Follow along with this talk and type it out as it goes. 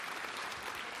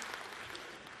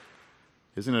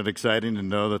Isn't it exciting to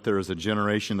know that there is a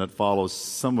generation that follows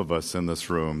some of us in this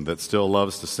room that still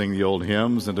loves to sing the old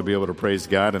hymns and to be able to praise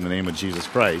God in the name of Jesus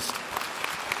Christ?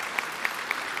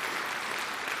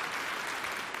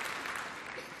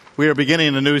 We are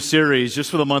beginning a new series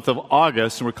just for the month of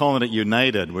August, and we're calling it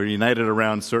United. We're united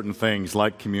around certain things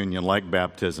like communion, like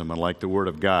baptism, and like the Word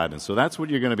of God. And so that's what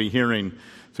you're going to be hearing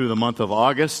through the month of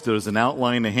August. There's an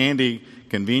outline, a handy,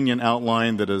 convenient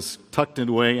outline that is tucked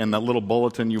away in that little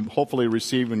bulletin you hopefully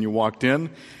received when you walked in,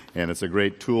 and it's a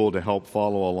great tool to help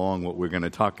follow along what we're going to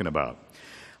be talking about.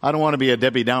 I don't want to be a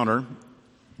Debbie Downer,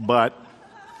 but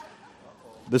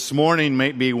this morning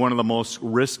may be one of the most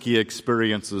risky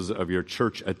experiences of your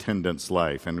church attendance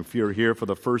life. And if you're here for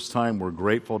the first time, we're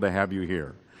grateful to have you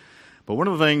here. But one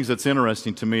of the things that's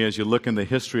interesting to me as you look in the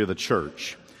history of the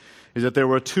church is that there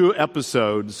were two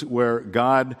episodes where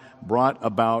God brought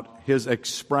about his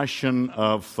expression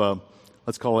of,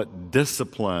 let's call it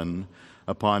discipline,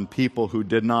 upon people who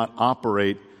did not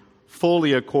operate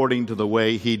fully according to the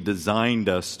way he designed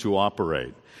us to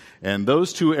operate. And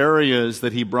those two areas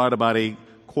that he brought about a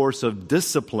course of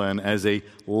discipline as a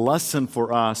lesson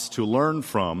for us to learn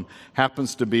from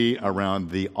happens to be around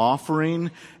the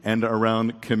offering and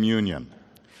around communion.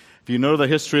 If you know the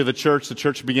history of the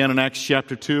church began in Acts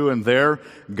chapter 2, and there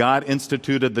God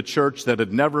instituted the church that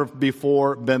had never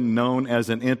before been known as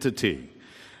an entity.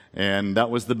 And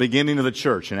that was the beginning of the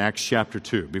church in Acts chapter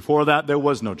 2. Before that, there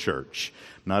was no church,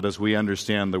 not as we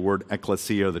understand the word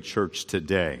ecclesia, the church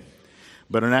today.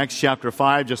 But in Acts chapter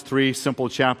 5, just 3 simple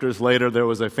chapters later, there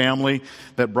was a family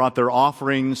that brought their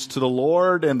offerings to the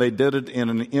Lord, and they did it in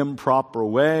an improper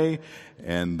way,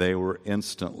 and they were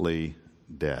instantly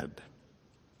dead.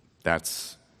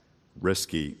 That's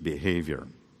risky behavior.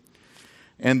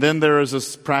 And then there is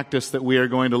this practice that we are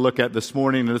going to look at this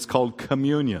morning, and it's called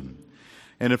communion.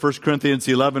 And in 1 Corinthians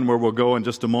 11, where we'll go in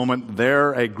just a moment,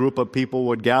 there a group of people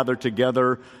would gather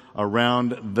together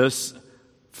around this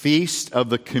feast of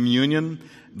the communion.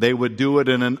 They would do it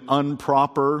in an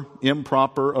improper,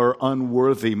 or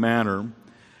unworthy manner.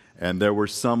 And there were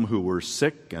some who were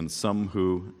sick and some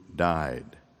who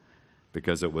died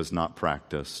because it was not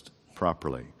practiced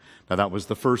properly. Now, that was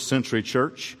the first century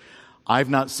church. I've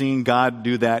not seen God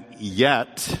do that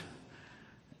yet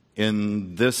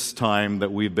in this time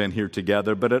that we've been here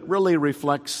together, but it really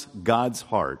reflects God's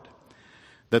heart.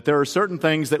 That there are certain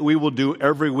things that we will do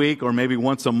every week or maybe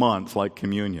once a month, like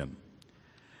communion.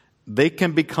 They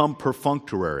can become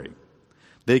perfunctory.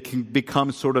 They can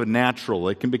become sort of natural.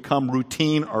 They can become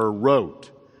routine or rote.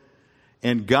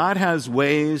 And God has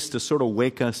ways to sort of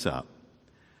wake us up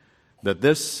that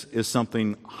this is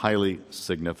something highly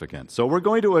significant. So we're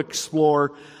going to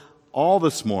explore all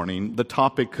this morning the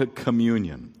topic of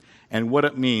communion and what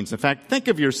it means. In fact, think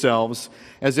of yourselves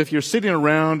as if you're sitting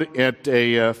around at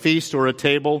a feast or a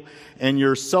table and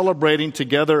you're celebrating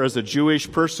together as a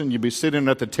Jewish person. You'd be sitting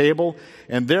at the table,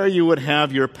 and there you would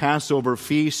have your Passover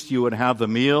feast. You would have the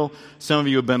meal. Some of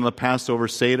you have been to the Passover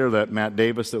Seder that Matt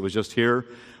Davis, that was just here,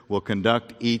 will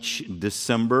conduct each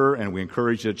December, and we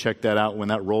encourage you to check that out when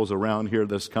that rolls around here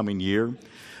this coming year.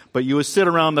 But you would sit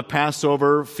around the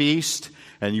Passover feast,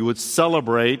 and you would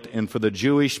celebrate, and for the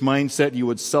Jewish mindset, you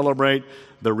would celebrate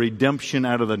the redemption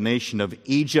out of the nation of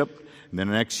Egypt. And then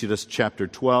in Exodus chapter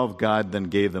 12, God then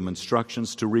gave them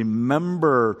instructions to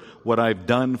remember what I've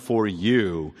done for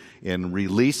you in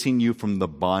releasing you from the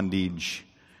bondage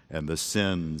and the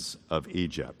sins of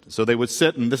Egypt. So they would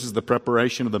sit, and this is the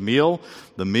preparation of the meal.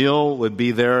 The meal would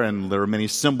be there, and there are many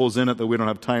symbols in it that we don't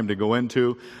have time to go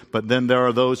into. But then there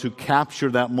are those who capture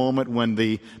that moment when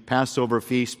the Passover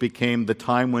feast became the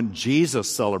time when Jesus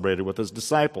celebrated with his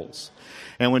disciples.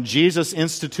 And when Jesus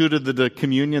instituted the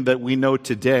communion that we know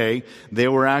today, they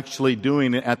were actually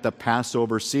doing it at the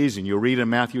Passover season. You read in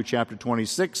Matthew chapter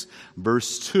 26,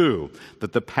 verse 2,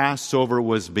 that the Passover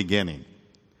was beginning.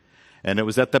 And it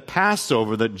was at the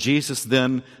Passover that Jesus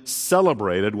then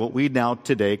celebrated what we now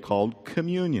today call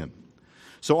communion.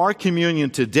 So our communion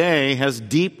today has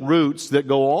deep roots that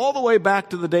go all the way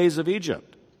back to the days of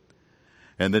Egypt.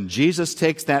 And then Jesus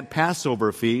takes that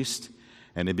Passover feast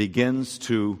and he begins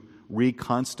to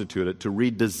reconstitute it, to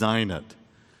redesign it,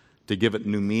 to give it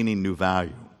new meaning, new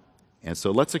value. And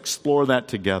so let's explore that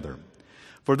together.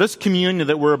 For this communion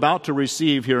that we're about to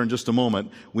receive here in just a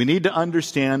moment, we need to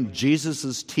understand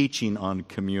Jesus' teaching on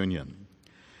communion.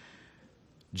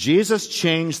 Jesus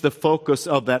changed the focus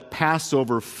of that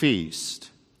Passover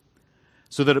feast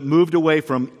so that it moved away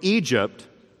from Egypt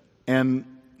and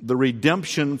the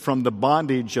redemption from the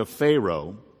bondage of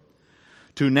Pharaoh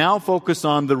to now focus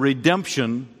on the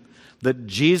redemption that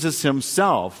Jesus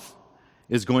himself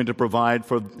is going to provide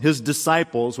for his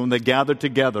disciples when they gather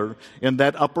together in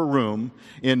that upper room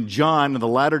in John, in the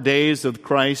latter days of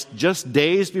Christ, just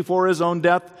days before his own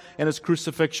death and his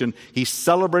crucifixion. He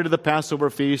celebrated the Passover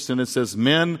feast, and it says,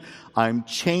 "Men, I'm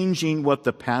changing what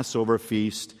the Passover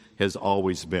feast has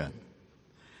always been."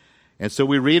 And so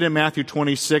we read in Matthew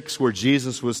 26 where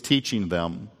Jesus was teaching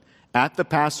them at the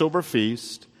Passover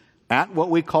feast, at what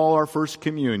we call our first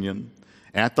communion,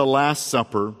 at the Last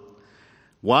Supper,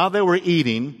 while they were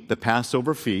eating the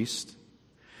Passover feast,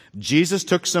 Jesus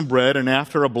took some bread, and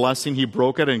after a blessing, he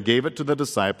broke it and gave it to the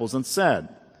disciples and said,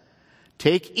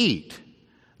 "Take, eat.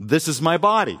 This is my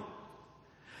body."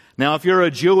 Now, if you're a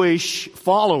Jewish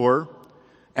follower,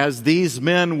 as these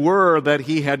men were that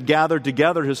he had gathered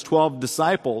together, his 12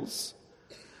 disciples,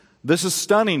 this is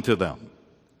stunning to them.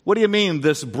 What do you mean,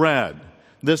 this bread?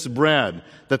 This bread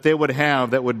that they would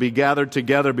have that would be gathered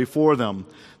together before them,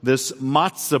 this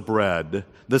matzah bread,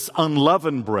 this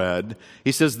unleavened bread.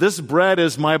 He says, "This bread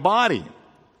is my body."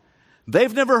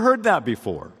 They've never heard that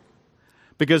before,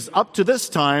 because up to this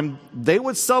time, they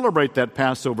would celebrate that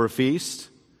Passover feast,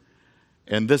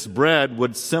 and this bread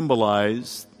would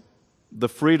symbolize the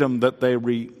freedom that they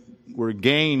were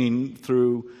gaining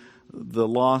through the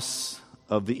loss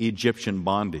of the Egyptian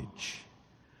bondage.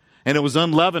 And it was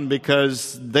unleavened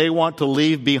because they want to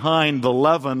leave behind the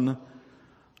leaven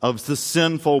of the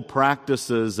sinful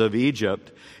practices of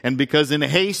Egypt. And because in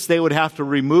haste they would have to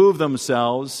remove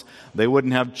themselves, they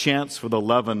wouldn't have chance for the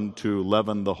leaven to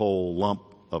leaven the whole lump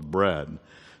of bread.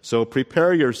 So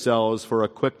prepare yourselves for a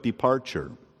quick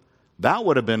departure. That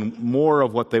would have been more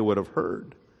of what they would have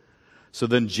heard. So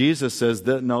then Jesus says,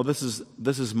 "No, this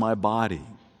is my body."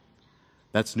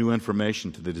 That's new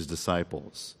information to his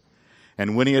disciples.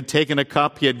 And when he had taken a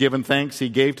cup, he had given thanks, he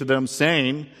gave to them,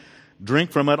 saying, "Drink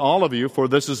from it, all of you, for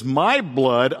this is my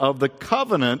blood of the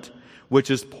covenant, which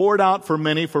is poured out for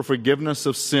many for forgiveness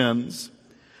of sins.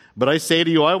 But I say to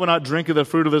you, I will not drink of the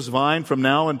fruit of this vine from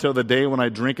now until the day when I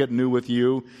drink it new with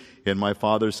you in my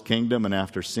Father's kingdom." And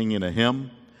after singing a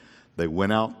hymn, they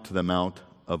went out to the Mount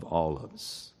of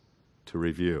Olives. To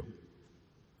review,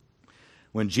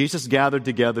 when Jesus gathered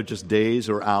together just days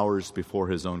or hours before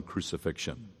his own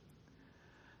crucifixion,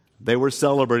 they were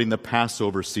celebrating the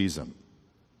Passover season.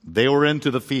 They were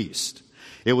into the feast.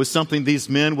 It was something these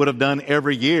men would have done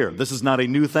every year. This is not a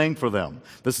new thing for them.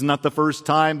 This is not the first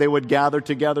time they would gather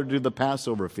together to do the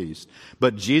Passover feast.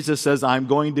 But Jesus says, "I'm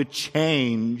going to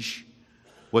change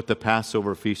what the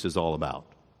Passover feast is all about.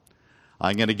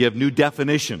 I'm going to give new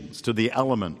definitions to the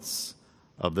elements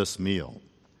of this meal."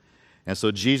 And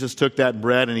so Jesus took that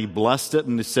bread and he blessed it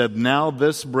and he said, "Now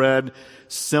this bread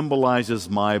symbolizes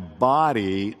my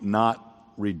body,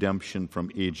 not redemption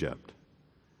from Egypt."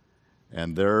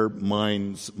 And their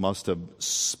minds must have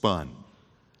spun.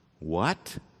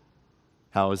 What?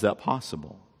 How is that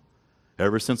possible?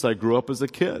 Ever since I grew up as a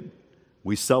kid,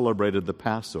 we celebrated the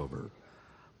Passover,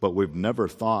 but we've never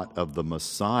thought of the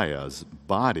Messiah's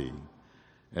body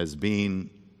as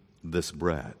being this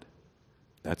bread.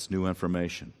 That's new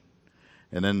information.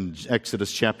 And then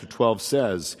Exodus chapter 12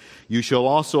 says, "You shall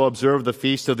also observe the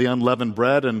feast of the unleavened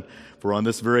bread, and for on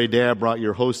this very day I brought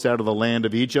your hosts out of the land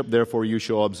of Egypt. Therefore you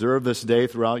shall observe this day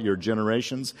throughout your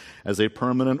generations as a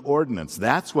permanent ordinance."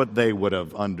 That's what they would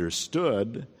have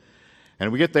understood.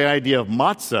 And we get the idea of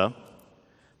matzah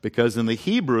because in the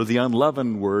Hebrew, the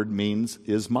unleavened word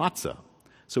is matzah.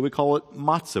 So we call it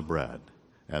matzah bread.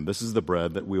 And this is the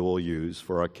bread that we will use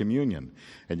for our communion.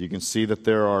 And you can see that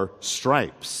there are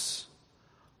stripes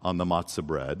on the matzah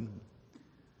bread,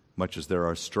 much as there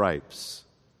are stripes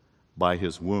by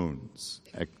his wounds.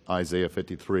 Isaiah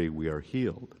 53, we are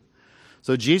healed.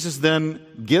 So Jesus then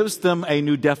gives them a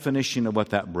new definition of what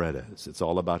that bread is. It's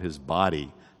all about his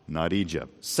body, not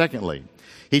Egypt. Secondly,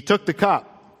 he took the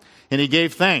cup and he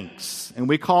gave thanks.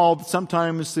 And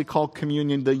sometimes they call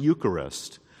communion the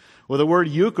Eucharist. Well, the word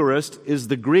Eucharist is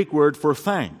the Greek word for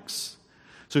thanks.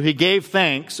 So he gave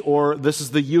thanks, or this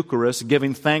is the Eucharist,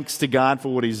 giving thanks to God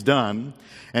for what he's done.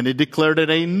 And he declared it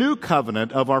a new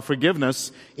covenant of our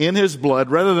forgiveness in his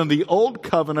blood rather than the old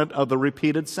covenant of the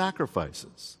repeated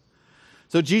sacrifices.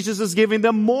 So Jesus is giving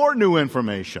them more new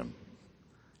information.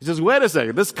 He says, wait a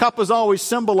second, this cup has always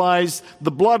symbolized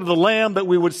the blood of the lamb that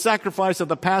we would sacrifice at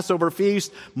the Passover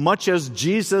feast, much as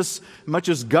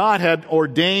God had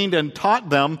ordained and taught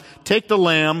them. Take the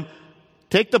lamb,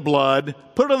 take the blood,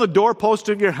 put it on the doorpost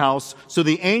of your house, so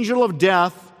the angel of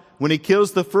death, when he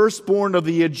kills the firstborn of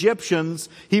the Egyptians,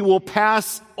 he will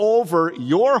pass over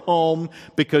your home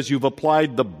because you've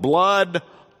applied the blood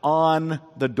on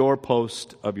the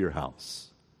doorpost of your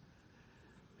house.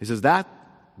 He says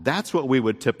that's what we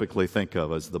would typically think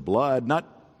of as the blood, not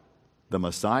the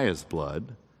Messiah's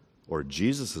blood or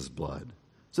Jesus' blood.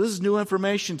 So this is new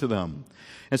information to them.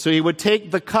 And so he would take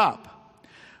the cup.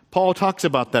 Paul talks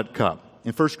about that cup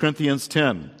in 1 Corinthians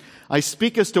 10. I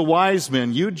speak as to wise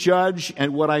men, you judge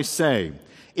at what I say.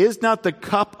 Is not the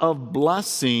cup of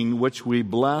blessing which we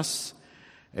bless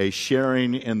a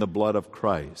sharing in the blood of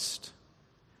Christ?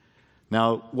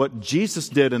 Now, what Jesus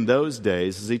did in those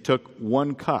days is he took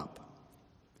one cup.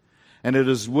 And it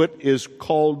is what is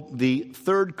called the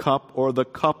third cup, or the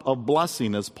cup of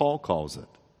blessing, as Paul calls it.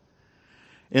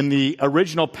 In the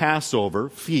original Passover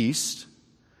feast,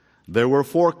 there were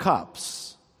 4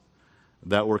 cups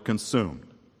that were consumed.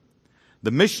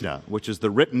 The Mishnah, which is the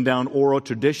written down oral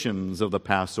traditions of the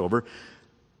Passover,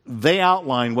 they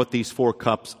outline what these 4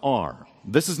 cups are.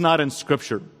 This is not in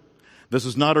Scripture. This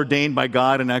was not ordained by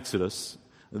God in Exodus.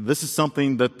 This is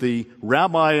something that the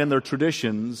rabbi and their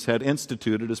traditions had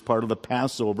instituted as part of the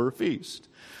Passover feast.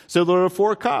 So there were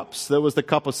 4 cups. There was the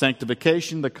cup of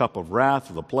sanctification, the cup of wrath,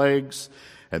 the plagues,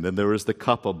 and then there was the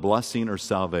cup of blessing or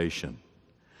salvation.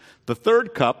 The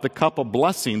third cup, the cup of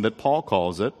blessing that Paul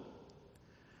calls it,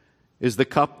 is the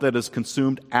cup that is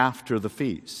consumed after the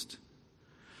feast.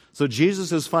 So Jesus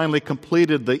has finally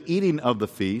completed the eating of the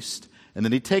feast, and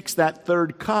then he takes that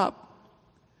third cup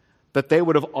that they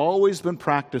would have always been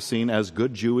practicing as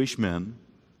good Jewish men,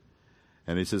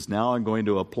 and he says, now I'm going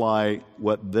to apply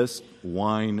what this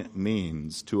wine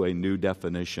means to a new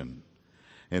definition.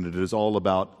 And it is all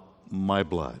about my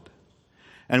blood.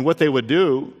 And what they would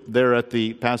do there at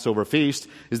the Passover feast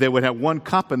is they would have one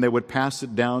cup and they would pass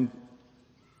it down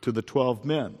to the 12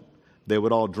 men. They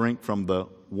would all drink from the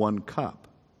one cup.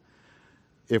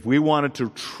 If we wanted to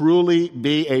truly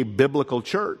be a biblical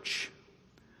church,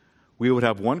 we would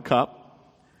have one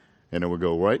cup, and it would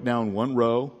go right down one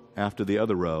row after the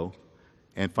other row.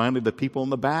 And finally, the people in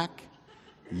the back,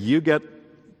 you get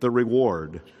the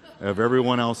reward of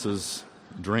everyone else's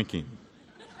drinking.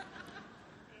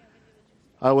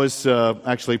 I was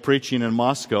actually preaching in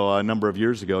Moscow a number of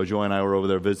years ago. Joy and I were over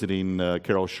there visiting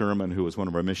Carol Sherman, who was one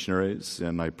of our missionaries,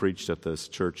 and I preached at this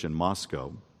church in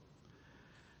Moscow.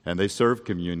 And they served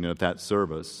communion at that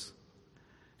service.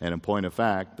 And in point of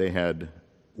fact, they had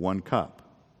one cup.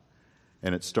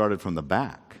 And it started from the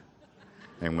back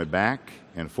and went back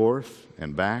and forth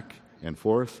and back and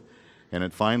forth. And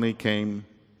it finally came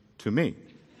to me.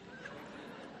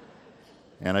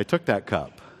 And I took that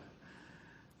cup.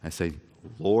 I say,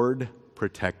 Lord,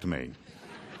 protect me.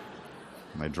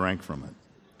 And I drank from it.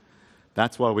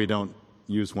 That's why we don't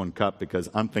use one cup, because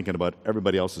I'm thinking about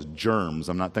everybody else's germs.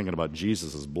 I'm not thinking about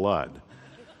Jesus' blood.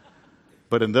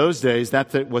 But in those days,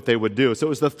 that's what they would do. So it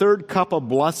was the third cup of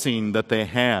blessing that they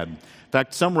had. In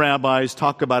fact, some rabbis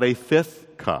talk about a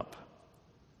fifth cup,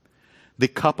 the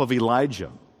cup of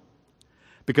Elijah.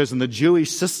 Because in the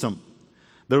Jewish system,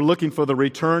 they're looking for the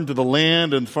return to the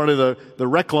land and for the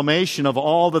reclamation of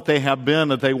all that they have been,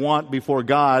 that they want before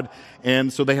God.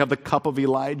 And so they have the cup of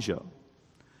Elijah.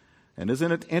 And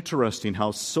isn't it interesting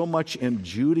how so much in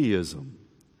Judaism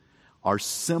are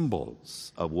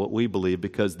symbols of what we believe,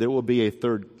 because there will be a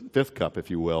fifth cup,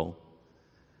 if you will.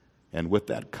 And with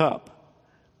that cup,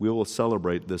 we will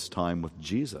celebrate this time with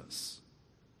Jesus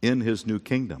in his new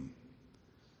kingdom.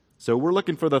 So we're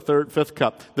looking for the fifth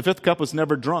cup. The fifth cup was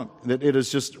never drunk. It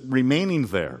is just remaining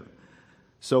there.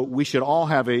 So we should all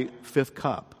have a fifth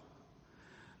cup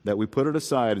that we put it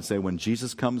aside and say, when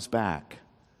Jesus comes back,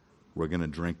 we're going to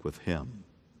drink with him.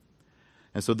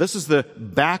 And so this is the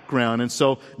background. And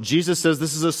so Jesus says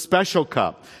this is a special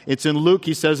cup. It's in Luke,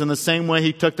 he says, in the same way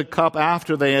he took the cup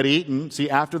after they had eaten. See,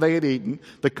 after they had eaten,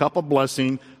 the cup of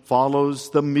blessing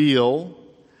follows the meal.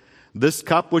 This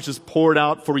cup which is poured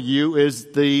out for you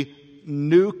is the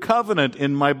new covenant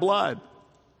in my blood.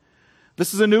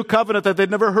 This is a new covenant that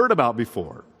they'd never heard about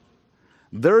before.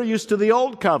 They're used to the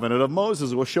old covenant of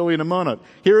Moses. We'll show you in a moment.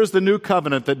 Here is the new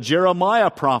covenant that Jeremiah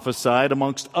prophesied,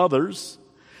 amongst others.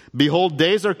 Behold,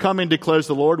 days are coming, declares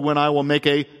the Lord, when I will make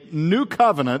a new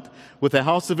covenant with the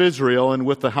house of Israel and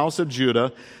with the house of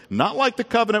Judah, not like the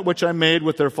covenant which I made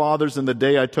with their fathers in the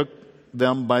day I took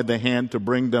them by the hand to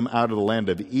bring them out of the land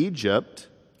of Egypt.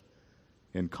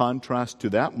 In contrast to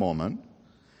that moment,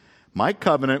 my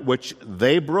covenant which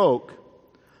they broke,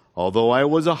 although I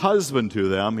was a husband to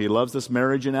them. He loves this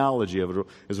marriage analogy of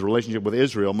his relationship with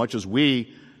Israel, much as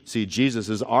we see Jesus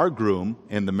as our groom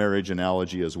in the marriage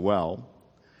analogy as well.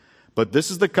 But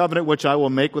this is the covenant which I will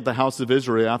make with the house of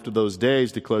Israel after those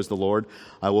days, declares the Lord.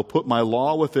 I will put my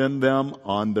law within them,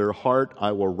 on their heart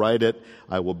I will write it.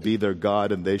 I will be their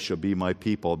God, and they shall be my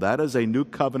people. That is a new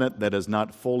covenant that has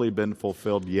not fully been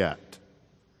fulfilled yet.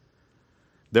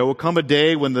 There will come a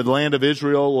day when the land of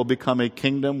Israel will become a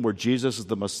kingdom where Jesus is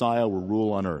the Messiah will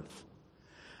rule on earth.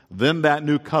 Then that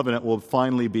new covenant will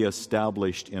finally be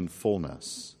established in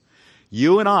fullness.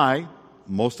 You and I,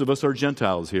 most of us are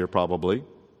Gentiles here probably,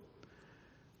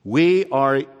 we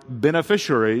are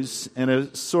beneficiaries in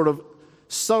a sort of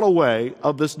subtle way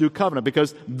of this new covenant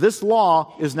because this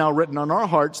law is now written on our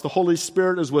hearts. The Holy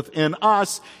Spirit is within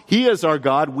us. He is our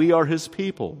God. We are His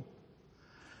people.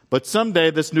 But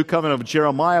someday this new covenant of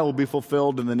Jeremiah will be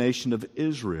fulfilled in the nation of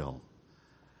Israel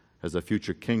as a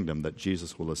future kingdom that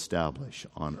Jesus will establish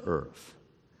on earth.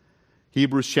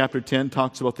 Hebrews chapter 10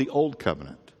 talks about the old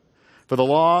covenant. For the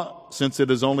law, since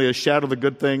it is only a shadow of the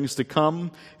good things to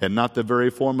come and not the very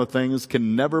form of things,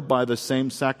 can never by the same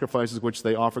sacrifices which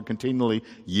they offer continually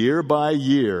year by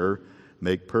year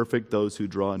make perfect those who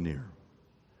draw near.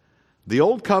 The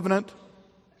old covenant,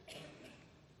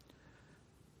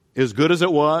 as good as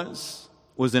it was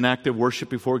an act of worship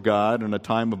before God and a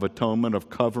time of atonement, of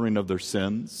covering of their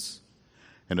sins,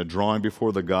 and a drawing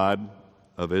before the God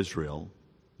of Israel,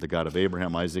 the God of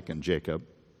Abraham, Isaac, and Jacob.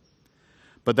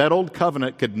 But that old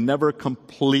covenant could never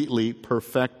completely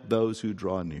perfect those who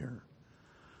draw near.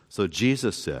 So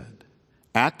Jesus said,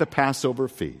 at the Passover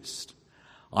feast,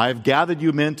 I have gathered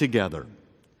you men together,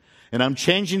 and I'm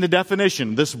changing the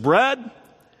definition. This bread,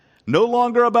 no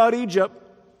longer about Egypt,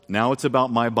 now it's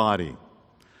about my body.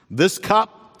 This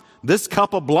cup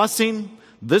of blessing,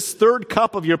 this third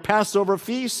cup of your Passover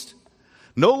feast,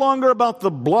 no longer about the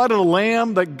blood of the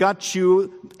lamb that got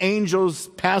you angels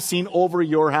passing over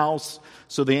your house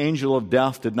so the angel of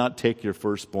death did not take your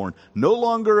firstborn. No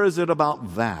longer is it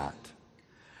about that.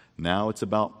 Now it's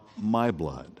about my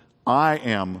blood. I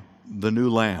am the new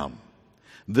lamb.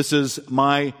 This is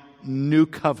my new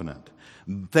covenant.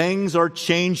 Things are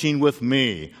changing with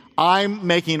me. I'm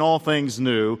making all things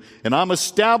new, and I'm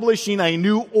establishing a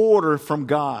new order from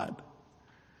God.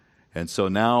 And so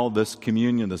now this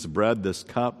communion, this bread, this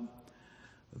cup,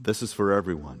 this is for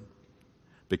everyone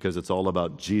because it's all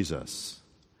about Jesus,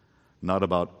 not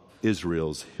about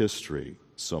Israel's history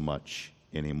so much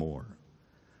anymore.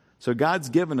 So God's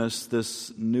given us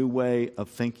this new way of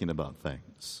thinking about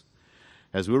things.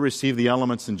 As we receive the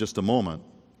elements in just a moment,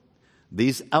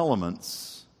 these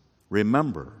elements,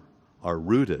 remember, are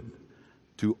rooted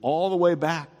to all the way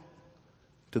back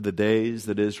to the days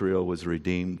that Israel was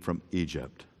redeemed from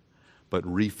Egypt, but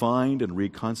refined and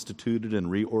reconstituted and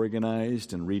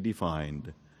reorganized and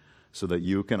redefined so that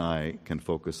you and I can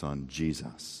focus on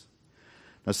Jesus.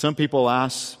 Now, some people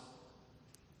ask,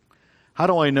 how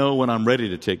do I know when I'm ready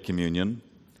to take communion?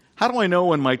 How do I know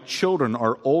when my children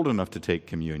are old enough to take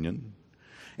communion?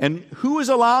 And who is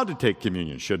allowed to take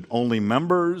communion? Should only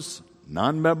members,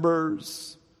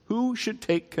 non-members? Who should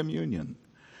take communion?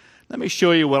 Let me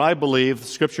show you what I believe the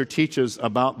Scripture teaches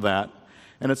about that.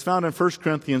 And it's found in 1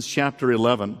 Corinthians chapter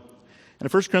 11. And in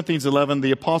 1 Corinthians 11,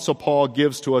 the Apostle Paul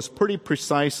gives to us pretty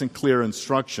precise and clear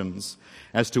instructions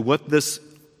as to what this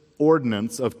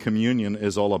ordinance of communion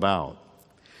is all about.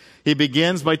 He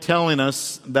begins by telling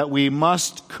us that we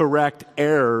must correct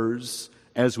errors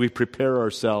as we prepare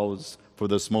ourselves for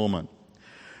this moment.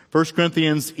 1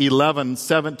 Corinthians 11,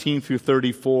 17 through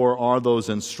 34 are those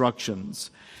instructions.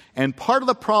 And part of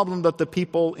the problem that the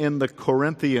people in the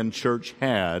Corinthian church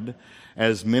had,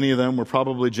 as many of them were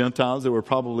probably Gentiles, there were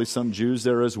probably some Jews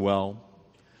there as well,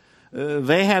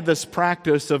 they had this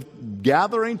practice of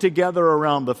gathering together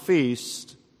around the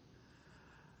feast.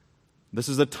 This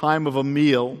is a time of a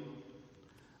meal.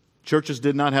 Churches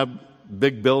did not have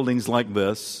big buildings like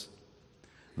this.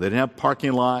 They didn't have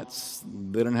parking lots.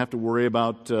 They didn't have to worry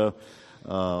about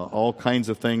all kinds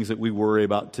of things that we worry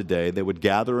about today. They would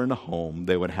gather in a home.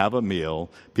 They would have a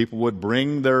meal. People would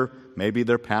bring maybe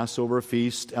their Passover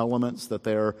feast elements that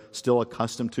they're still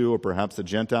accustomed to, or perhaps the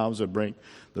Gentiles would bring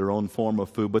their own form of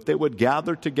food. But they would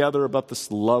gather together about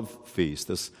this love feast,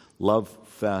 this love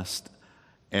fest,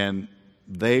 and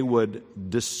they would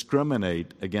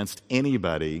discriminate against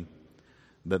anybody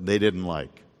that they didn't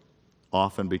like,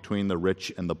 often between the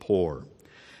rich and the poor.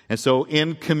 And so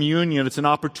in communion, it's an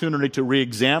opportunity to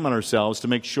re-examine ourselves to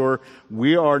make sure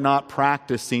we are not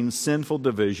practicing sinful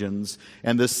divisions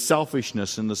and this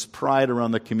selfishness and this pride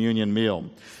around the communion meal.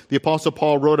 The Apostle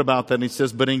Paul wrote about that, and he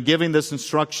says, but in giving this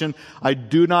instruction, I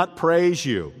do not praise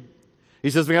you. He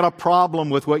says, we got a problem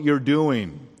with what you're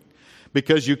doing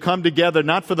because you come together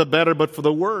not for the better, but for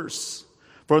the worse.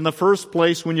 For in the first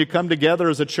place, when you come together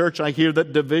as a church, I hear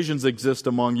that divisions exist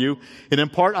among you. And in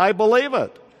part, I believe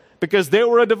it. Because they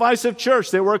were a divisive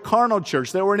church. They were a carnal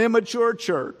church. They were an immature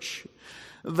church.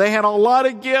 They had a lot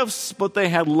of gifts, but they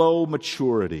had low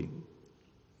maturity.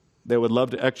 They would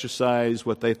love to exercise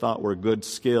what they thought were good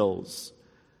skills,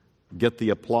 get the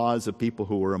applause of people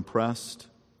who were impressed,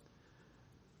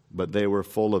 but they were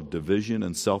full of division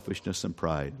and selfishness and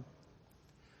pride.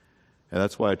 And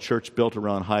that's why a church built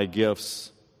around high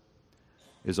gifts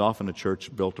is often a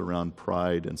church built around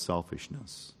pride and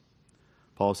selfishness.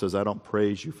 Paul says, I don't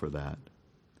praise you for that.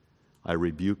 I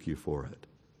rebuke you for it.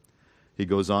 He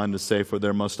goes on to say, for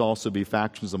there must also be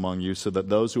factions among you, so that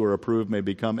those who are approved may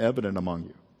become evident among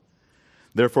you.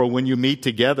 Therefore, when you meet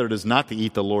together, it is not to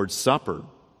eat the Lord's Supper.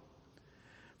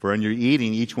 For in your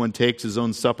eating, each one takes his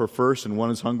own supper first, and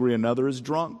one is hungry, another is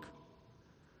drunk.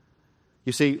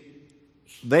 You see,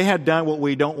 they had done what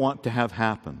we don't want to have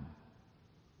happen.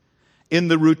 In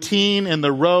the routine, in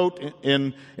the rote,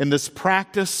 in this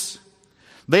practice,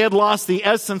 they had lost the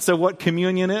essence of what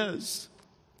communion is.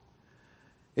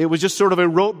 It was just sort of a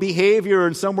rote behavior,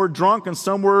 and some were drunk and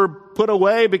some were put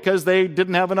away because they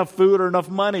didn't have enough food or enough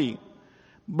money.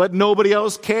 But nobody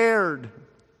else cared.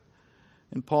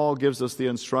 And Paul gives us the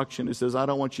instruction. He says, I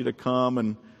don't want you to come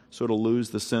and sort of lose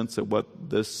the sense of what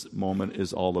this moment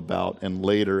is all about. And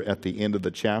later, at the end of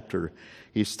the chapter,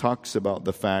 he talks about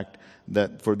the fact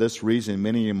that for this reason,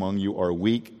 many among you are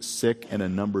weak, sick, and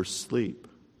in numbers sleep.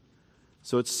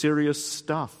 So it's serious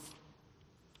stuff,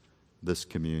 this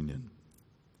communion.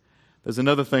 There's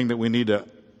another thing that we need to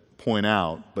point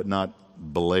out, but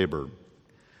not belabor.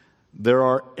 There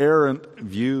are errant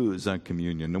views on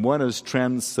communion, and one is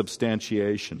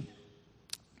transubstantiation.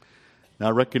 Now,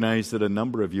 I recognize that a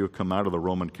number of you have come out of the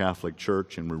Roman Catholic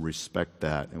Church, and we respect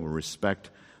that, and we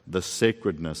respect the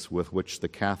sacredness with which the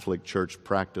Catholic Church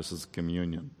practices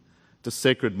communion. It's a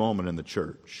sacred moment in the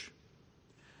church.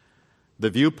 The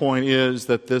viewpoint is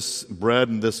that this bread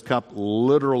and this cup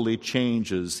literally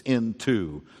changes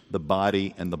into the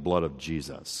body and the blood of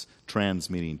Jesus. Trans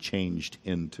meaning changed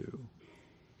into.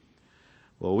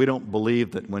 Well, we don't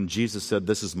believe that when Jesus said,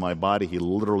 this is my body, he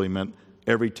literally meant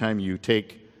every time you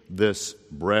take this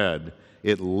bread,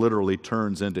 it literally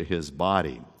turns into his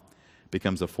body. It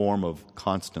becomes a form of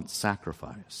constant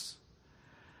sacrifice.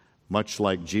 Much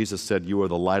like Jesus said, you are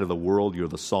the light of the world, you're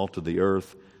the salt of the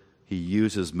earth. He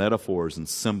uses metaphors and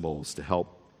symbols to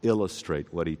help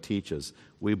illustrate what he teaches.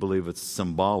 We believe it's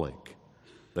symbolic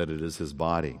that it is his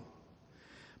body.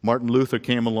 Martin Luther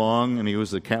came along, and he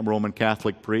was a Roman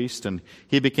Catholic priest, and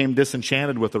he became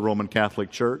disenchanted with the Roman Catholic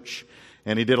Church,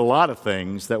 and he did a lot of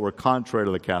things that were contrary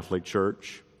to the Catholic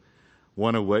Church,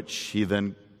 one of which he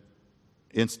then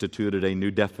instituted a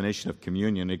new definition of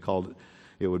communion.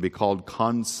 It would be called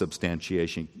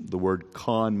consubstantiation, the word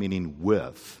con meaning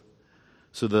with.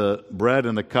 So the bread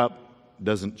and the cup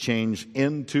doesn't change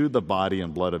into the body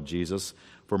and blood of Jesus.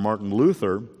 For Martin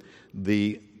Luther,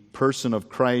 the person of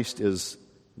Christ is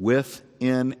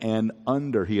within and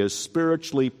under. He is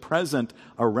spiritually present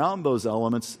around those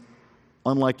elements,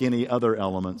 unlike any other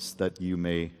elements that you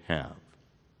may have.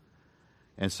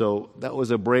 And so that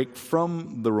was a break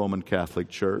from the Roman Catholic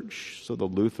Church. So the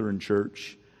Lutheran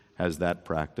Church has that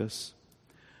practice.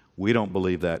 We don't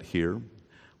believe that here.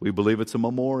 We believe it's a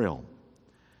memorial.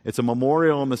 It's a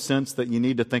memorial in the sense that you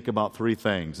need to think about three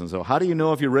things. And so how do you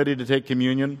know if you're ready to take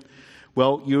communion?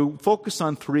 Well, you focus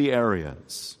on three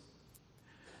areas.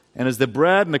 And as the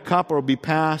bread and the cup will be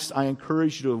passed, I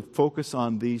encourage you to focus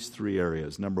on these three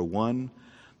areas. Number one,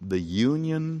 the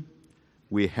union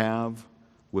we have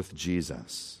with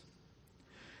Jesus.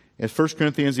 As 1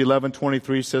 Corinthians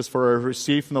 11:23 says, for I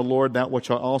received from the Lord that which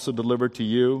I also delivered to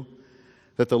you,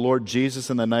 that the Lord Jesus,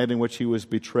 in the night in which he was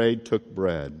betrayed, took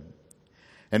bread.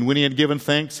 And when he had given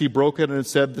thanks, he broke it and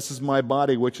said, this is my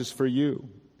body, which is for you.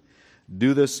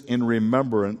 Do this in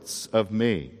remembrance of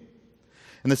me.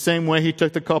 In the same way, he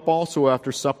took the cup also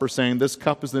after supper, saying, this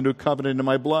cup is the new covenant in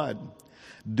my blood.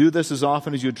 Do this as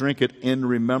often as you drink it in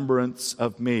remembrance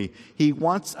of me. He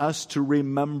wants us to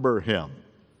remember him.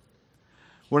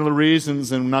 One of the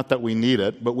reasons, and not that we need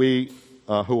it, but we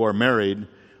who are married,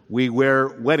 we wear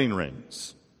wedding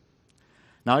rings.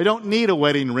 Now, I don't need a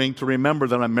wedding ring to remember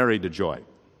that I'm married to Joy.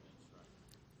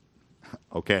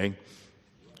 Okay?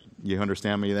 You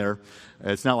understand me there?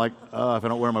 It's not like, if I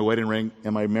don't wear my wedding ring,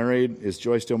 am I married? Is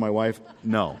Joy still my wife?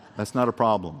 No, that's not a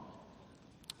problem.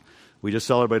 We just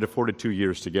celebrated 42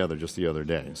 years together just the other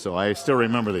day. So I still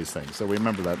remember these things. So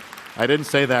remember that. I didn't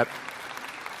say that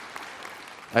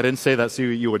so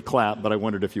you would clap, but I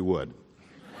wondered if you would.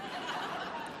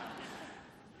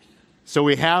 So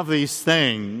we have these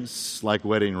things, like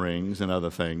wedding rings and other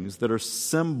things, that are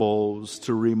symbols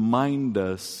to remind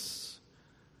us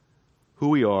who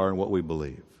we are and what we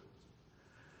believe.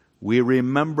 We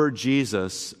remember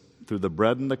Jesus through the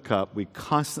bread and the cup. We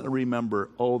constantly remember,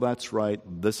 oh, that's right,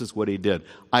 this is what he did.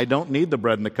 I don't need the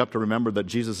bread and the cup to remember that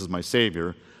Jesus is my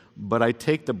Savior. but I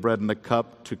take the bread and the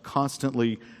cup to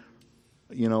constantly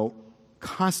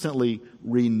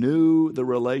renew the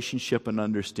relationship and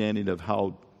understanding of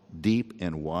how deep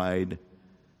and wide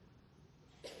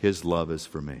His love is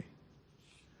for me.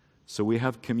 So we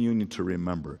have communion to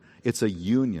remember. It's a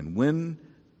union. When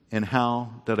and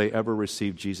how did I ever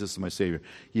receive Jesus as my Savior?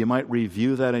 You might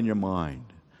review that in your mind.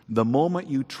 The moment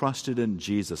you trusted in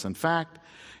Jesus. In fact,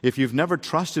 if you've never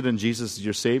trusted in Jesus as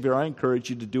your Savior, I encourage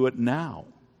you to do it now.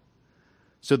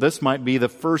 So this might be the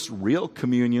first real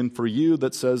communion for you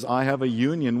that says, I have a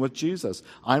union with Jesus.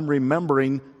 I'm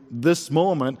remembering this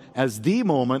moment as the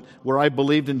moment where I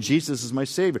believed in Jesus as my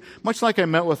Savior. Much like I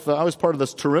was part of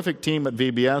this terrific team at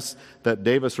VBS that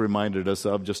Davis reminded us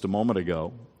of just a moment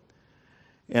ago.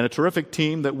 And a terrific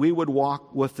team that we would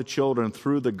walk with the children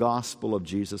through the gospel of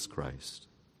Jesus Christ.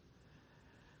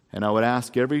 And I would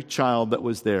ask every child that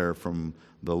was there, from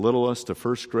the littlest to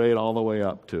first grade all the way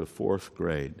up to fourth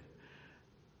grade,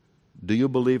 do you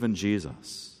believe in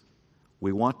Jesus?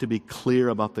 We want to be clear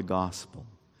about the gospel.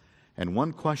 And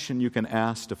one question you can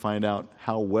ask to find out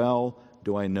how well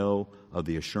do I know of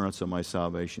the assurance of my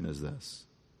salvation is this.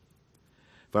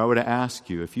 If I were to ask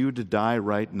you, if you were to die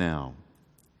right now,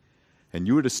 and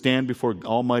you were to stand before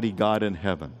Almighty God in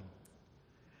heaven,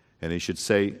 and He should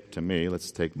say to me,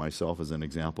 let's take myself as an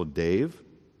example, Dave,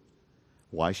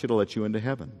 why should I let you into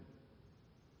heaven?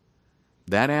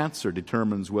 That answer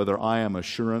determines whether I have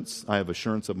assurance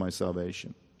of my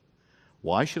salvation.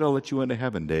 Why should I let you into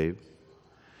heaven, Dave?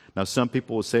 Now, some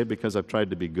people will say, because I've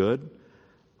tried to be good,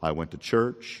 I went to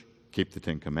church, keep the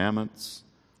 10 Commandments,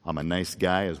 I'm a nice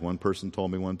guy, as one person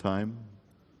told me one time.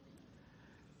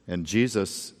 And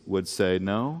Jesus would say,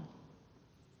 no,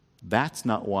 that's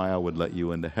not why I would let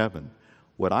you into heaven.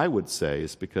 What I would say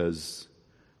is because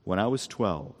when I was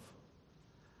 12,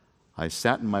 I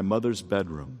sat in my mother's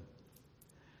bedroom,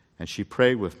 and she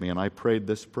prayed with me, and I prayed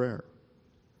this prayer.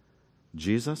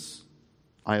 Jesus,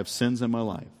 I have sins in my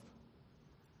life.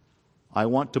 I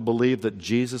want to believe that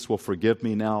Jesus will forgive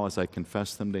me now as I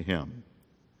confess them to Him.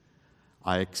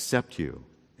 I accept you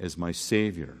as my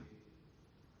Savior.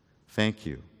 Thank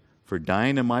you for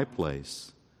dying in my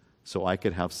place so I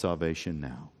could have salvation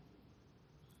now.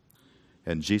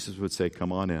 And Jesus would say,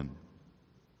 come on in.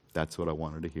 That's what I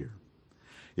wanted to hear.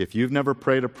 If you've never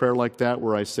prayed a prayer like that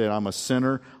where I say, I'm a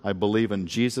sinner, I believe in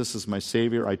Jesus as my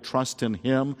Savior, I trust in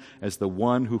Him as the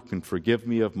one who can forgive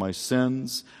me of my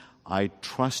sins, I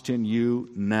trust in you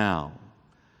now,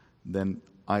 then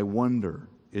I wonder,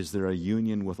 is there a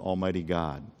union with Almighty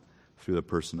God through the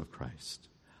person of Christ?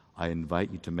 I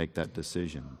invite you to make that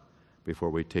decision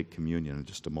before we take communion in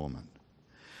just a moment.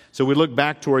 So we look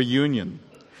back to our union.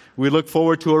 We look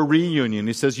forward to a reunion.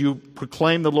 He says, you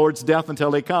proclaim the Lord's death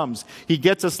until He comes. He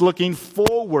gets us looking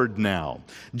forward now.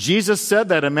 Jesus said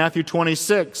that in Matthew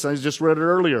 26. I just read it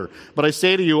earlier. But I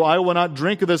say to you, I will not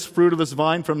drink of this fruit of this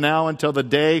vine from now until the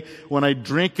day when I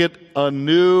drink it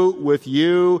anew with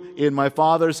you in my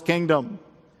Father's kingdom.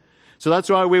 So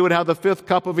that's why we would have the 5th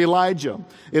cup of Elijah.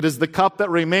 It is the cup that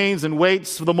remains and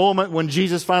waits for the moment when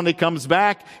Jesus finally comes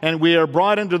back and we are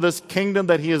brought into this kingdom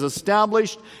that He has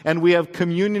established and we have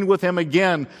communion with Him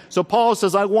again. So Paul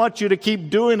says, I want you to keep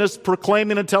doing this,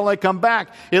 proclaiming until I come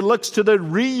back. It looks to the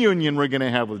reunion we're going to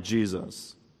have with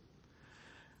Jesus.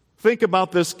 Think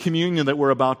about this communion that we're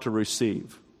about to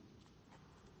receive.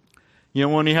 You know,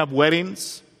 when you have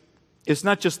weddings, it's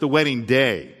not just the wedding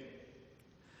day.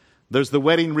 There's the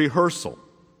wedding rehearsal.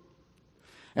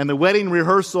 And the wedding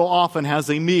rehearsal often has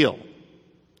a meal.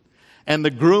 And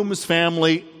the groom's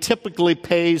family typically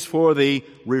pays for the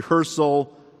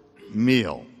rehearsal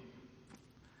meal.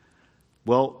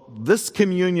 Well, this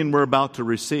communion we're about to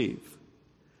receive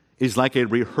is like a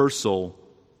rehearsal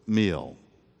meal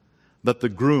that the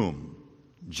groom,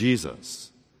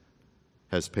 Jesus,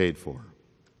 has paid for.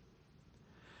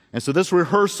 And so this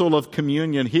rehearsal of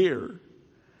communion here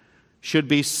should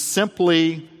be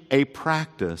simply a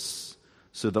practice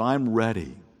so that I'm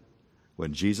ready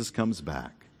when Jesus comes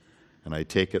back and I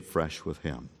take it fresh with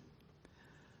Him.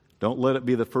 Don't let it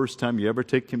be the first time you ever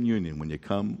take communion when you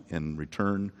come and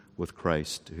return with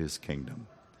Christ to His kingdom.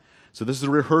 So this is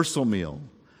a rehearsal meal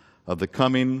of the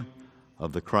coming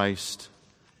of the Christ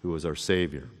who is our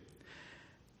Savior.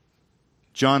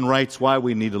 John writes why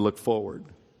we need to look forward.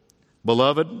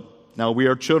 Beloved, now we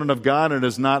are children of God, and it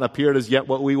has not appeared as yet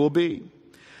what we will be.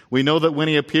 We know that when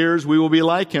He appears, we will be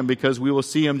like Him, because we will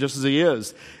see Him just as He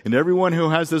is. And everyone who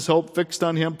has this hope fixed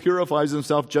on Him purifies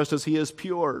himself just as He is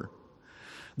pure.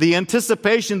 The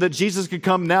anticipation that Jesus could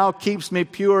come now keeps me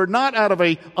pure, not out of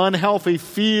an unhealthy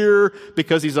fear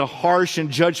because he's a harsh and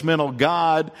judgmental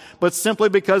God, but simply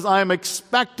because I'm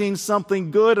expecting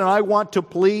something good and I want to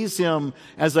please him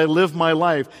as I live my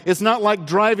life. It's not like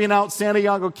driving out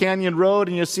Santiago Canyon Road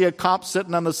and you see a cop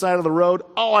sitting on the side of the road.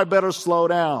 Oh, I better slow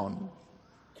down.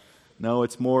 No,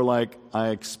 it's more like I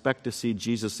expect to see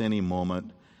Jesus any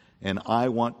moment, and I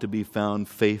want to be found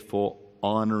faithful,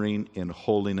 honoring in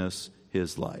holiness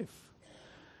his life.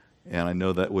 And I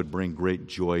know that would bring great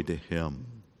joy to him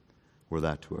were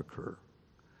that to occur.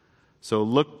 So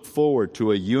look forward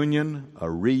to a union, a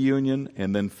reunion,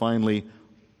 and then finally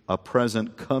a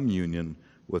present communion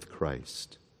with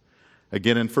Christ.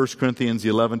 Again in 1 Corinthians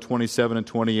 11:27 and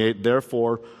 28,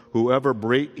 therefore, whoever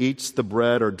eats the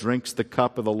bread or drinks the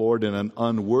cup of the Lord in an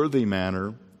unworthy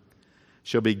manner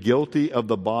shall be guilty of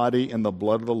the body and the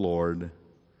blood of the Lord,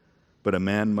 but a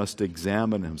man must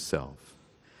examine himself.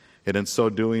 And in so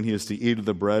doing, he is to eat of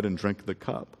the bread and drink of the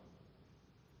cup.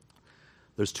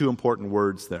 There's two important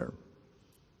words there.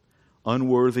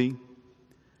 Unworthy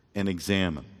and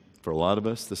examine. For a lot of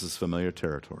us, this is familiar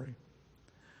territory.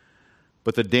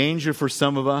 But the danger for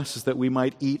some of us is that we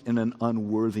might eat in an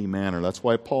unworthy manner. That's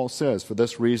why Paul says, for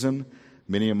this reason,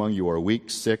 many among you are weak,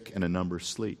 sick, and a number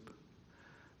sleep.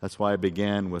 That's why I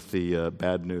began with the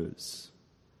bad news.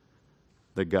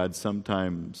 That God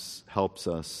sometimes helps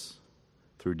us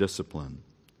through discipline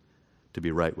to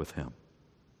be right with him.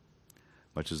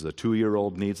 Much as a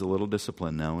 2-year-old needs a little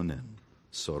discipline now and then,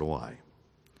 so do I.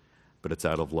 But it's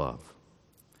out of love.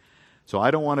 So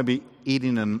I don't want to be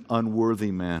eating in an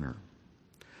unworthy manner.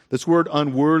 This word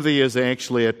unworthy is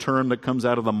actually a term that comes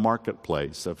out of the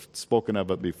marketplace. I've spoken of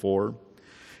it before.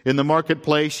 In the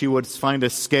marketplace, you would find a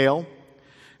scale.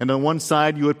 And on one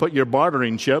side, you would put your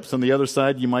bartering chips. On the other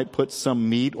side, you might put some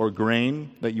meat or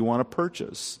grain that you want to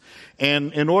purchase.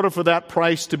 And in order for that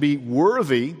price to be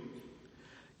worthy,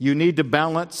 you need to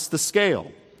balance the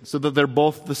scale so that they're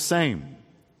both the same.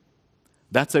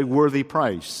 That's a worthy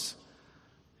price,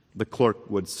 the clerk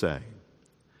would say.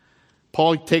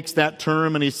 Paul takes that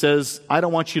term and he says, I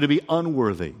don't want you to be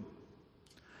unworthy.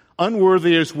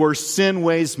 Unworthy is where sin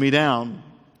weighs me down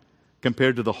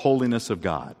compared to the holiness of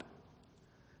God.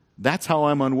 That's how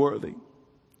I'm unworthy.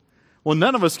 Well,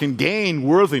 none of us can gain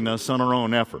worthiness on our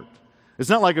own effort. It's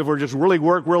not like if we're just really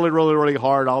work really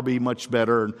hard, I'll be much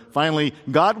better. And finally,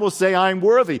 God will say I'm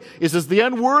worthy. He says the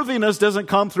unworthiness doesn't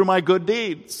come through my good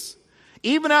deeds.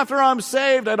 Even after I'm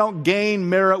saved, I don't gain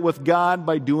merit with God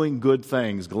by doing good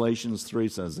things. Galatians 3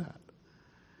 says that.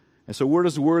 And so where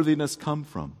does worthiness come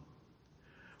from?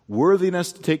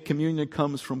 Worthiness to take communion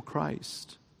comes from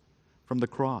Christ, from the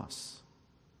cross.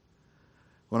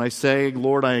 When I say,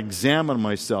 Lord, I examine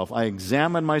myself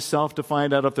to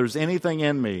find out if there's anything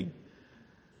in me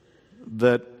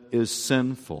that is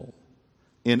sinful,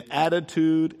 in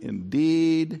attitude, in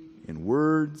deed, in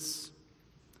words.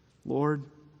 Lord,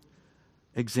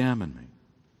 examine me.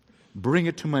 Bring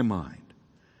it to my mind,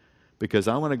 because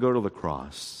I want to go to the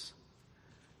cross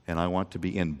and I want to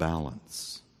be in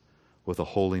balance with the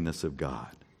holiness of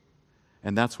God.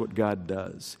 And that's what God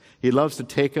does. He loves to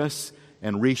take us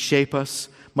and reshape us,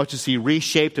 much as he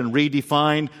reshaped and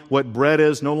redefined what bread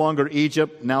is, no longer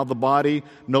Egypt, now the body,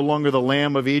 no longer the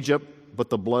lamb of Egypt, but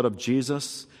the blood of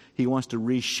Jesus. He wants to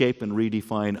reshape and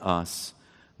redefine us,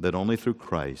 that only through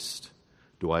Christ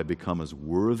do I become as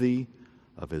worthy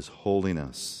of his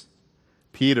holiness.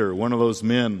 Peter, one of those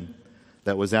men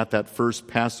that was at that first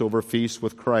Passover feast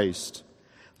with Christ,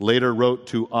 later wrote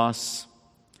to us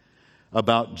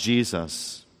about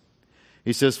Jesus.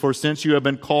 He says, for since you have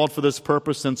been called for this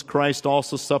purpose, since Christ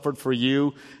also suffered for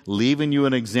you, leaving you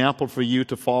an example for you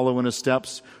to follow in his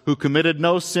steps, who committed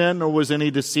no sin, nor was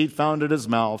any deceit found in his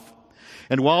mouth.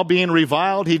 And while being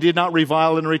reviled, he did not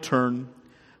revile in return.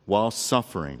 While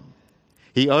suffering,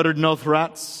 he uttered no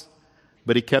threats,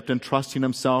 but he kept entrusting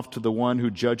himself to the one who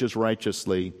judges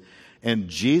righteously. And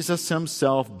Jesus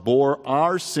himself bore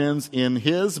our sins in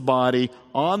his body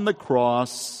on the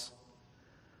cross,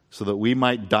 so that we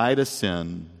might die to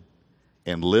sin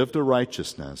and live to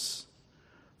righteousness.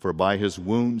 For by his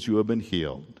wounds you have been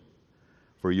healed.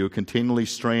 For you continually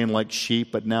straying like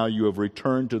sheep, but now you have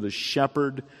returned to the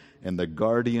shepherd and the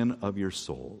guardian of your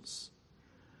souls.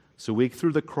 So we,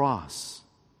 through the cross,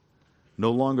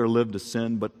 no longer live to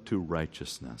sin, but to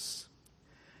righteousness.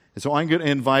 And so I'm going to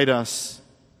invite us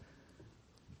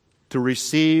to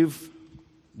receive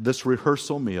this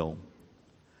rehearsal meal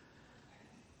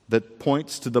that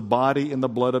points to the body and the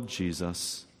blood of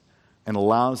Jesus and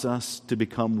allows us to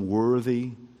become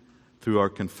worthy through our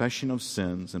confession of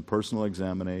sins and personal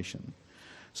examination.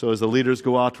 So as the leaders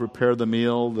go out to prepare the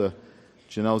meal, the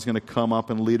Janelle's going to come up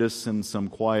and lead us in some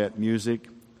quiet music.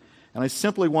 And I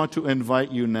simply want to invite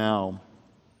you now,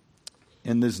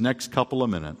 in this next couple of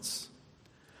minutes,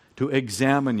 to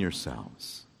examine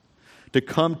yourselves, to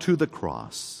come to the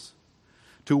cross,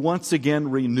 to once again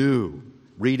renew,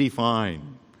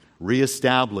 redefine,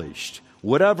 reestablish,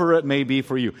 whatever it may be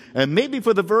for you. And maybe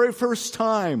for the very first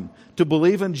time, to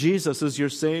believe in Jesus as your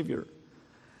Savior.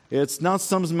 It's not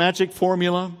some magic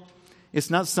formula. It's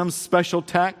not some special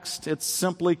text. It's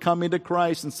simply coming to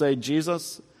Christ and say,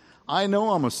 Jesus, I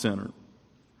know I'm a sinner.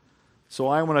 So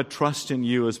I want to trust in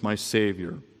you as my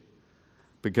Savior,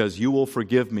 because you will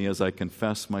forgive me as I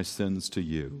confess my sins to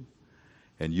you.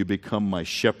 And you become my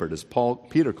shepherd, as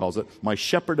Peter calls it, my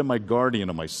shepherd and my guardian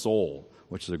of my soul,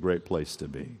 which is a great place to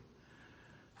be.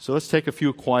 So let's take a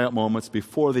few quiet moments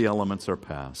before the elements are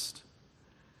passed.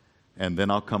 And then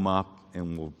I'll come up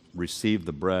and we'll receive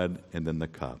the bread and then the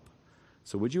cup.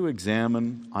 So would you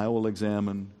examine, I will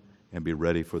examine, and be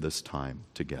ready for this time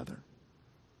together.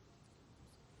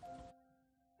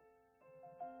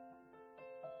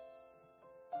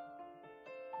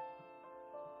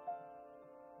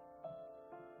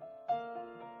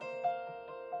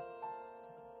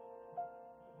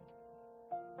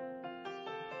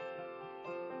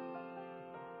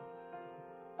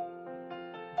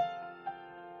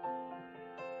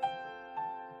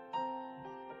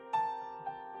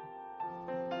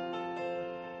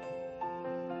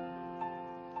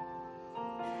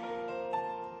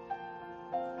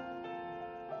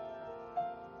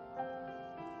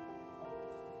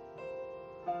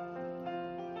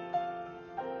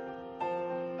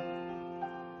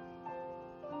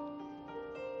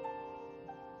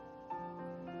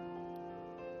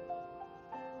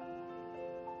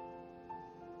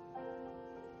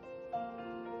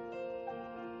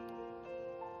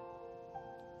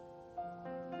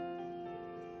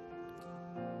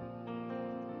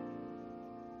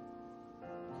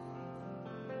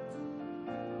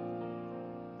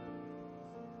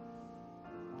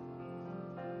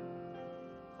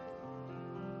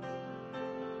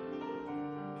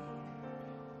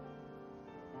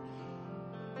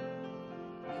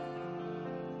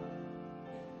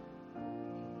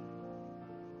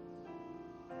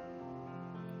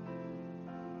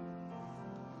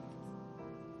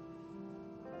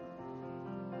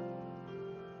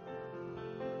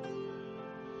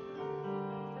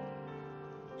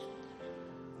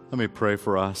 Let me pray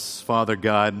for us. Father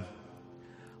God,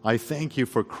 I thank you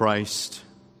for Christ,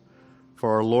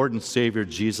 for our Lord and Savior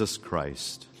Jesus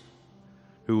Christ,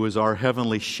 who is our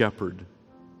heavenly shepherd,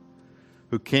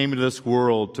 who came into this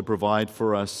world to provide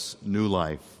for us new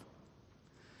life,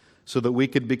 so that we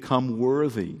could become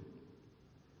worthy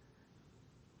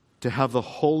to have the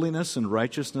holiness and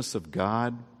righteousness of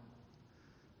God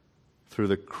through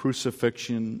the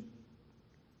crucifixion,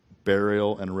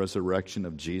 burial, and resurrection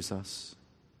of Jesus.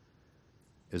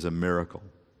 Is a miracle,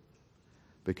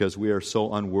 because we are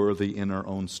so unworthy in our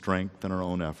own strength and our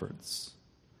own efforts.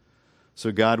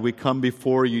 So God, we come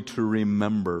before you to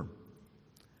remember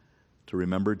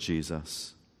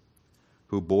Jesus,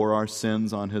 who bore our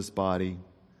sins on his body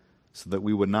so that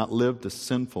we would not live to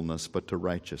sinfulness but to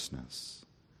righteousness.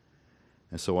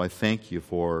 And so I thank you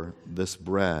for this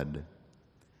bread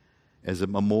as it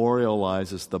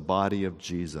memorializes the body of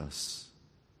Jesus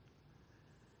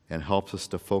and helps us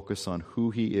to focus on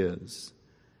who he is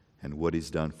and what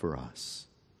he's done for us.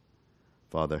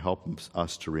 Father, help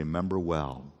us to remember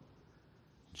well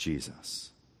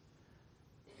Jesus.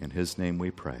 In his name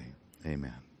we pray.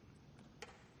 Amen.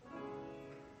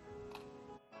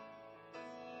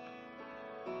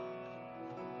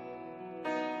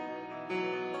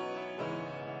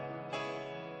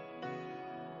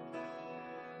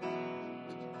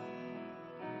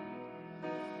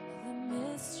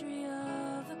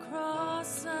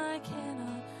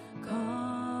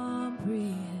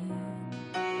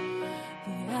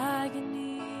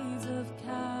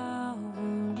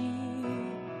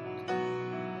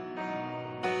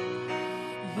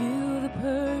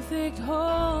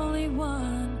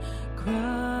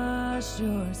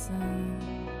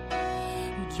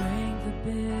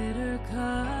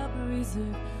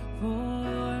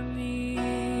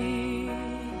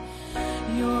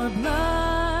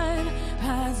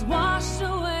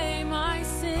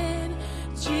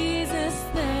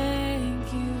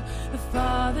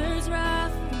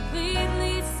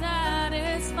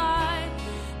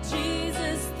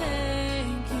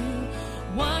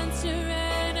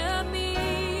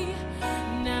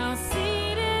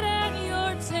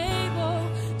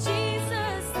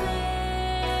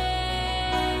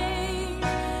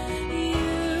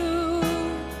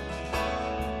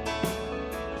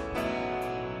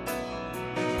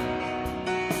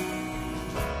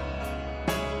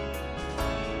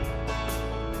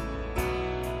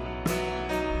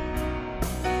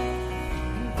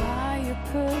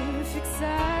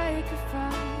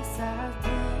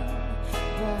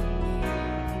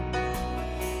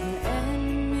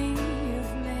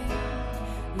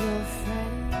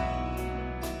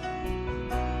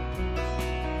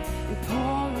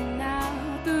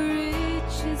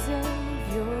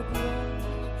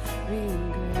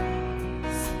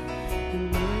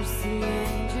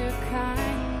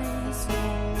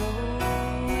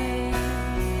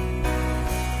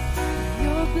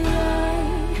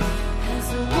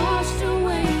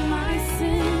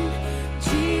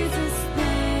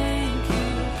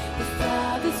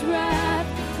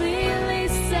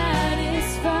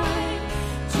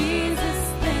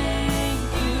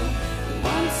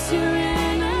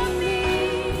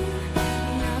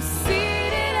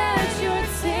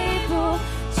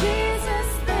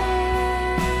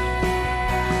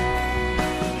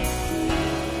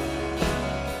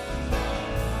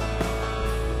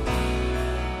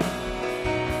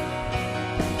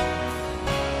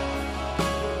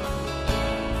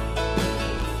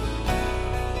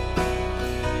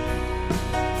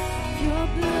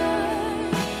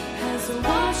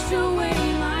 washed away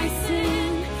my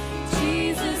sin.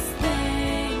 Jesus,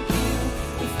 thank you.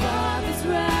 The Father's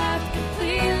wrath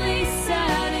completely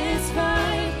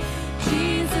satisfied.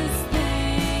 Jesus,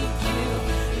 thank you.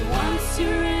 Once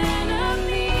your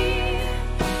enemy,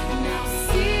 now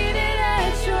seated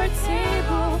at your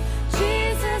table.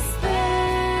 Jesus, thank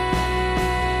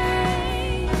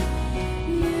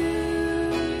you.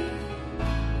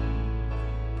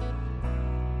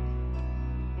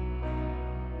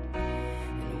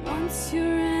 Once your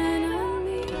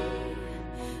enemy,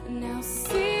 now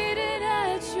seated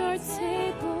at your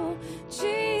table.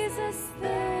 Jesus,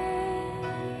 thank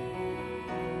you.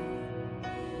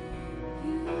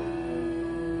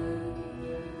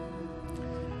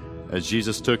 As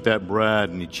Jesus took that bread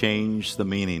and he changed the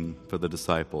meaning for the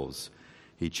disciples,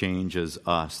 he changes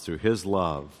us through his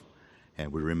love,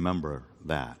 and we remember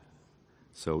that.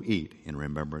 So eat in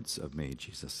remembrance of me,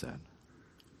 Jesus said.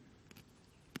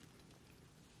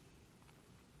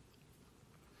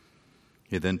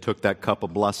 He then took that cup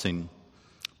of blessing,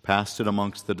 passed it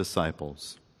amongst the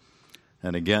disciples.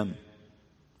 And again,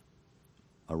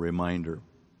 a reminder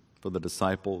for the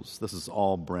disciples, this is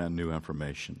all brand new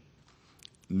information.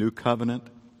 New covenant,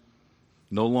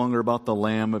 no longer about the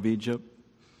Lamb of Egypt,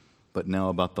 but now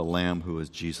about the Lamb who is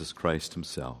Jesus Christ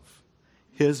himself.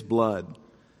 His blood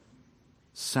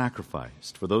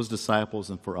sacrificed for those disciples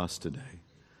and for us today.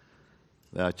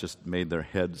 That just made their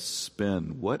heads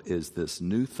spin. What is this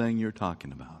new thing you're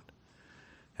talking about?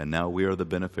 And now we are the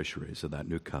beneficiaries of that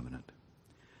new covenant.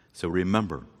 So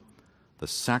remember the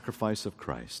sacrifice of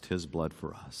Christ, his blood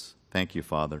for us. Thank you,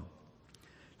 Father.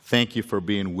 Thank you for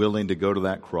being willing to go to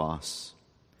that cross,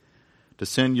 to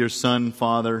send your Son,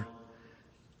 Father,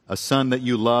 a Son that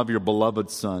you love, your beloved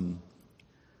Son,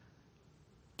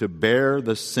 to bear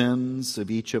the sins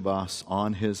of each of us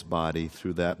on his body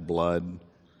through that blood,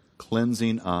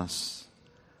 cleansing us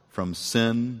from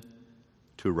sin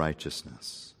to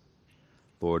righteousness.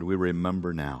 Lord, we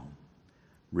remember now.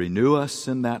 Renew us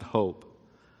in that hope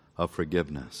of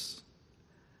forgiveness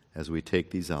as we take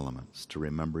these elements to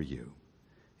remember you.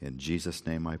 In Jesus'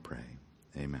 name I pray.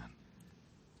 Amen.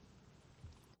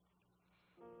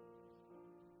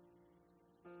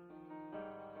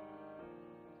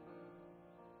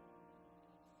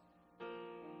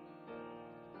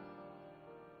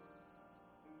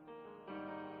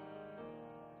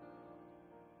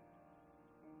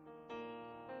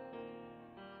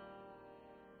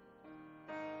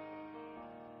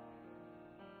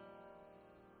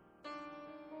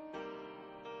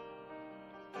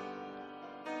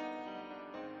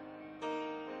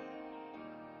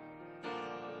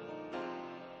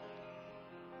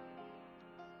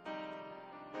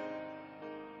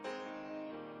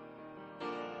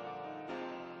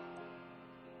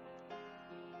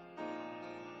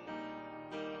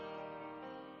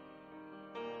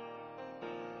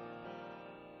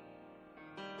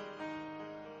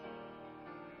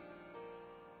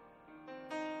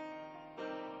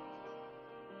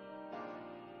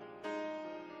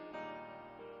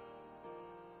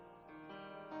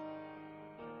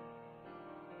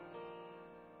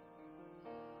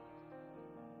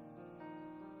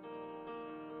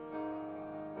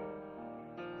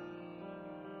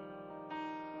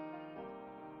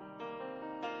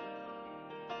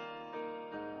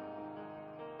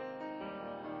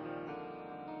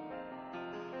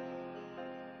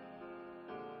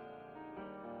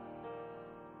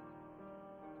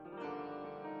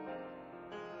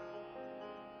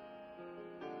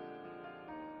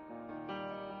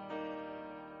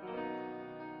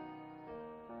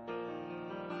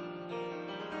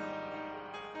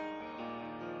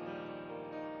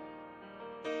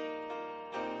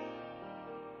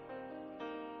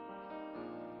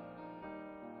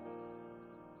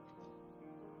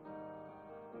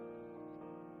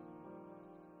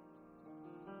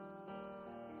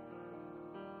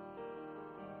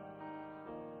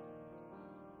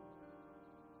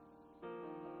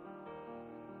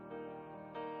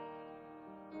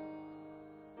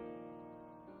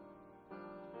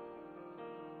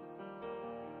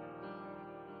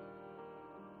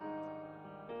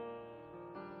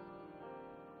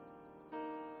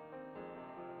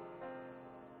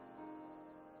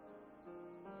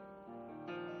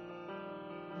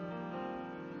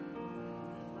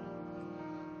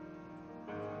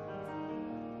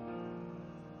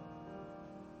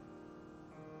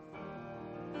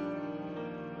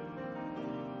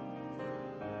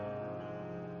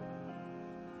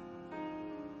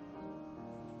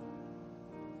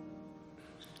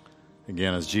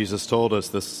 Again, as Jesus told us,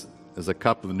 this is a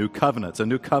cup of the new covenant. It's a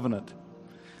new covenant.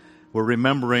 We're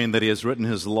remembering that He has written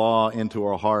His law into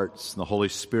our hearts, and the Holy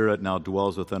Spirit now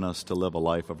dwells within us to live a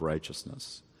life of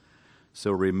righteousness.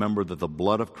 So remember that the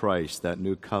blood of Christ, that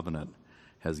new covenant,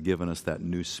 has given us that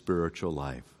new spiritual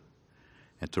life.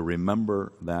 And to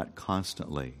remember that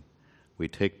constantly, we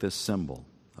take this symbol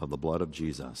of the blood of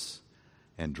Jesus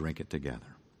and drink it together.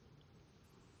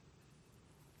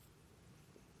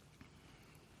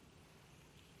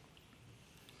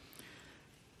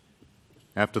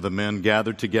 After the men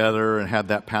gathered together and had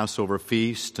that Passover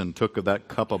feast and took of that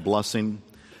cup of blessing,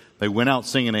 they went out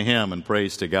singing a hymn and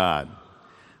praise to God.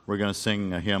 We're going to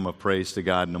sing a hymn of praise to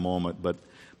God in a moment. But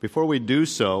before we do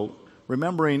so,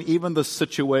 remembering even the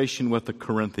situation with the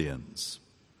Corinthians,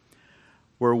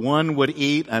 where one would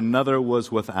eat, another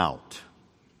was without.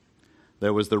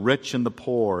 There was the rich and the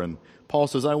poor. And Paul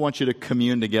says, I want you to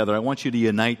commune together. I want you to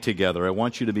unite together. I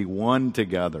want you to be one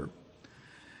together.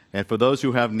 And for those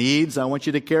who have needs, I want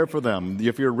you to care for them.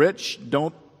 If you're rich,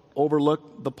 don't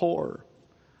overlook the poor.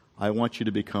 I want you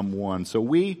to become one. So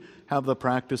we have the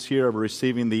practice here of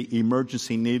receiving the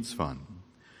Emergency Needs Fund.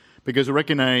 Because we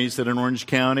recognize that in Orange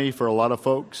County, for a lot of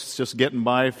folks, just getting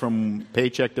by from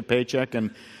paycheck to paycheck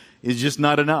and is just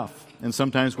not enough. And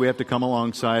sometimes we have to come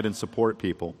alongside and support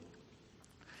people.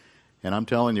 And I'm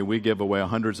telling you, we give away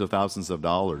hundreds of thousands of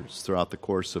dollars throughout the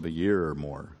course of a year or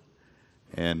more.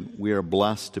 And we are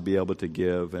blessed to be able to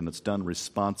give, and it's done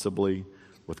responsibly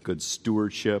with good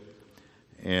stewardship.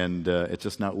 And it's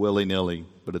just not willy-nilly,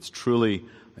 but it's truly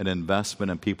an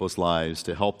investment in people's lives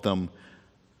to help them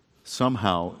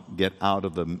somehow get out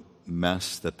of the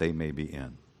mess that they may be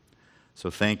in. So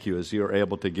thank you. As you're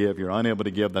able to give, you're unable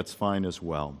to give, that's fine as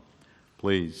well.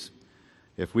 Please,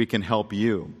 if we can help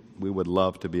you, we would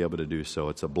love to be able to do so.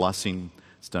 It's a blessing.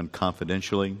 It's done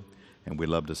confidentially, and we'd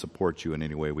love to support you in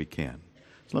any way we can.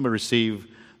 So let me receive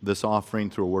this offering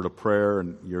through a word of prayer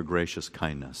and your gracious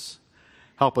kindness.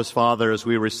 Help us, Father, as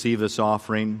we receive this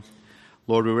offering.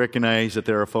 Lord, we recognize that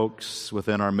there are folks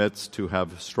within our midst who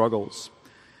have struggles,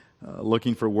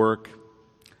 looking for work,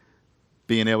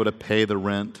 being able to pay the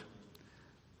rent,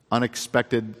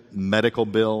 unexpected medical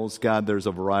bills. God, there's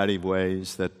a variety of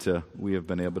ways that we have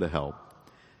been able to help,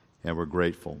 and we're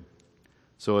grateful.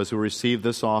 So as we receive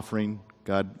this offering,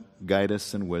 God, guide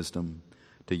us in wisdom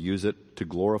to use it to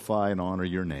glorify and honor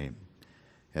your name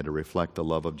and to reflect the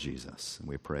love of Jesus. And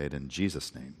we pray it in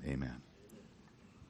Jesus' name. Amen.